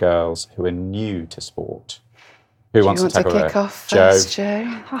women and girls who are new to sport? Who wants to tackle that? Kick off first, Jo?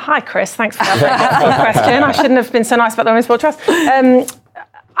 Oh, hi, Chris. Thanks for that question. I shouldn't have been so nice about the Women's Sport Trust.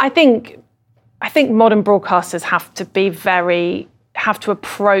 I think modern broadcasters have to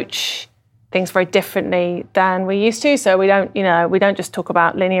approach things very differently than we used to. So we don't just talk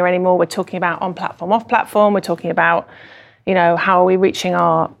about linear anymore. We're talking about on platform, off platform. We're talking about, how are we reaching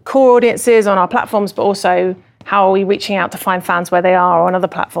our core audiences on our platforms, but also how are we reaching out to find fans where they are on other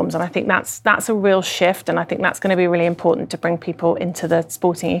platforms? And I think that's a real shift, and I think that's going to be really important to bring people into the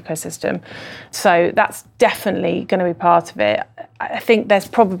sporting ecosystem. So that's definitely going to be part of it. I think there's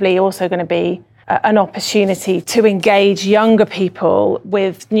probably also going to be an opportunity to engage younger people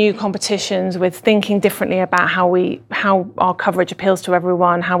with new competitions, with thinking differently about how our coverage appeals to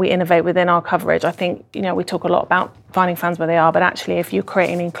everyone, how we innovate within our coverage. I think, we talk a lot about finding fans where they are, but actually if you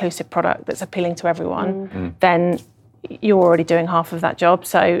create an inclusive product that's appealing to everyone, then you're already doing half of that job.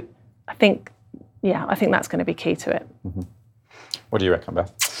 So I think that's going to be key to it. Mm-hmm. What do you reckon,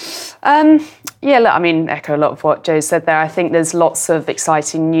 Beth? Echo a lot of what Jo said there. I think there's lots of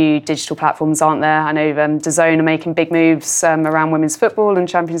exciting new digital platforms, aren't there? I know DAZN are making big moves around women's football and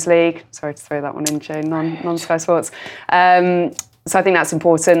Champions League. Sorry to throw that one in, Jo, non-Sky Sports. So I think that's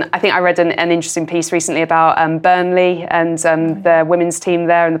important. I think I read an interesting piece recently about Burnley and their women's team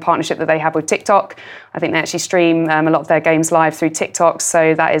there and the partnership that they have with TikTok. I think they actually stream a lot of their games live through TikTok.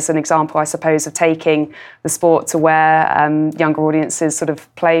 So that is an example, I suppose, of taking the sport to where younger audiences sort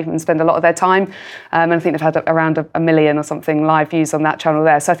of play and spend a lot of their time. And I think they've had around a million or something live views on that channel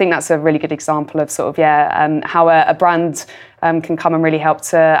there. So I think that's a really good example of how a brand can come and really help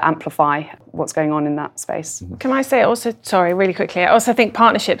to amplify what's going on in that space. Can I say also, sorry, really quickly, I also think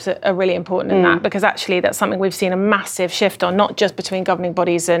partnerships are really important in that, because actually that's something we've seen a massive shift on, not just between governing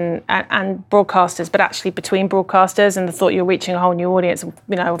bodies and broadcasters, but actually between broadcasters, and the thought you're reaching a whole new audience.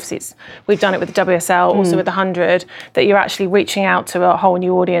 Obviously we've done it with the WSL, also with the 100, that you're actually reaching out to a whole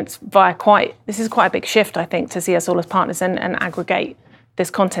new audience this is quite a big shift, I think, to see us all as partners and aggregate this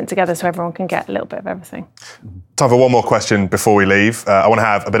content together so everyone can get a little bit of everything. Time for one more question before we leave. I want to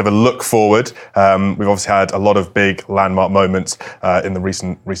have a bit of a look forward. We've obviously had a lot of big landmark moments in the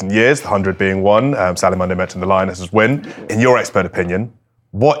recent years, the 100 being one. Sally Munday mentioned the Lionesses win. In your expert opinion,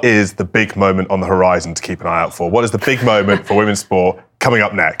 what is the big moment on the horizon to keep an eye out for? What is the big moment for women's sport coming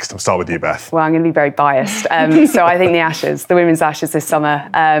up next? I'll start with you, Beth. Well, I'm going to be very biased. So I think the Women's Ashes this summer.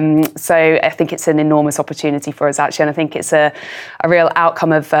 So I think it's an enormous opportunity for us, actually. And I think it's a real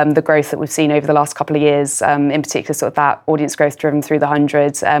outcome of the growth that we've seen over the last couple of years, in particular sort of that audience growth driven through the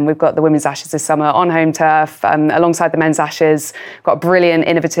 100. We've got the Women's Ashes this summer on home turf, alongside the Men's Ashes. Got a brilliant,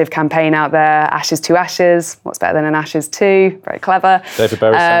 innovative campaign out there, Ashes to Ashes. What's better than an Ashes 2? Very clever. David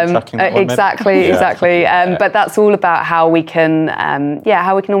Berry tracking that one, exactly. But that's all about how we can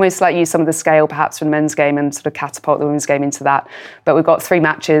almost use some of the scale perhaps from the men's game and sort of catapult the women's game into that. But we've got 3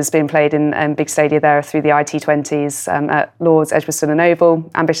 matches being played in big stadia there through the IT20s at Lords, Edgbaston and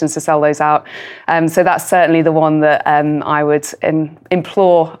Oval. Ambitions to sell those out. So that's certainly the one that I would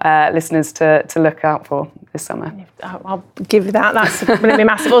implore listeners to look out for this summer. I'll give you that. That's going to be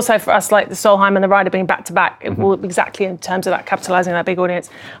massive. Also for us, like the Solheim and the Ryder being back to back, it will exactly in terms of that capitalising that big audience.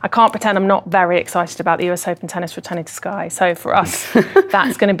 I can't pretend I'm not very excited about the US Open tennis returning to Sky. So for us,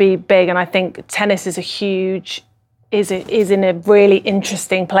 that's going to be big. And I think tennis is is in a really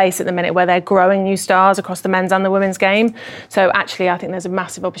interesting place at the minute where they're growing new stars across the men's and the women's game. So actually, I think there's a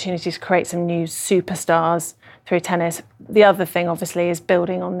massive opportunity to create some new superstars through tennis. The other thing, obviously, is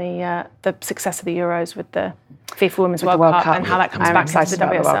building on the success of the Euros with the FIFA Women's World Cup and how that comes back to the WSL.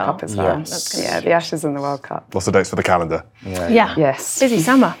 The World Cup as well. Yes. The Ashes and the World Cup. Lots of dates for the calendar. Yeah. Yes. Busy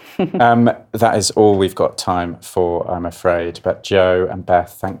summer. That is all we've got time for, I'm afraid. But Jo and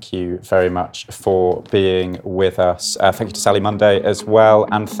Beth, thank you very much for being with us. Thank you to Sally Munday as well.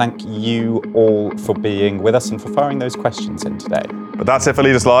 And thank you all for being with us and for firing those questions in today. But that's it for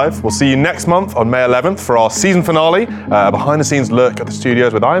Leaders Live. We'll see you next month on May 11th for our season finale, a behind-the-scenes look at the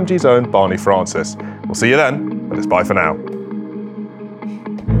studios with IMG's own Barney Francis. We'll see you then, but it's bye for now.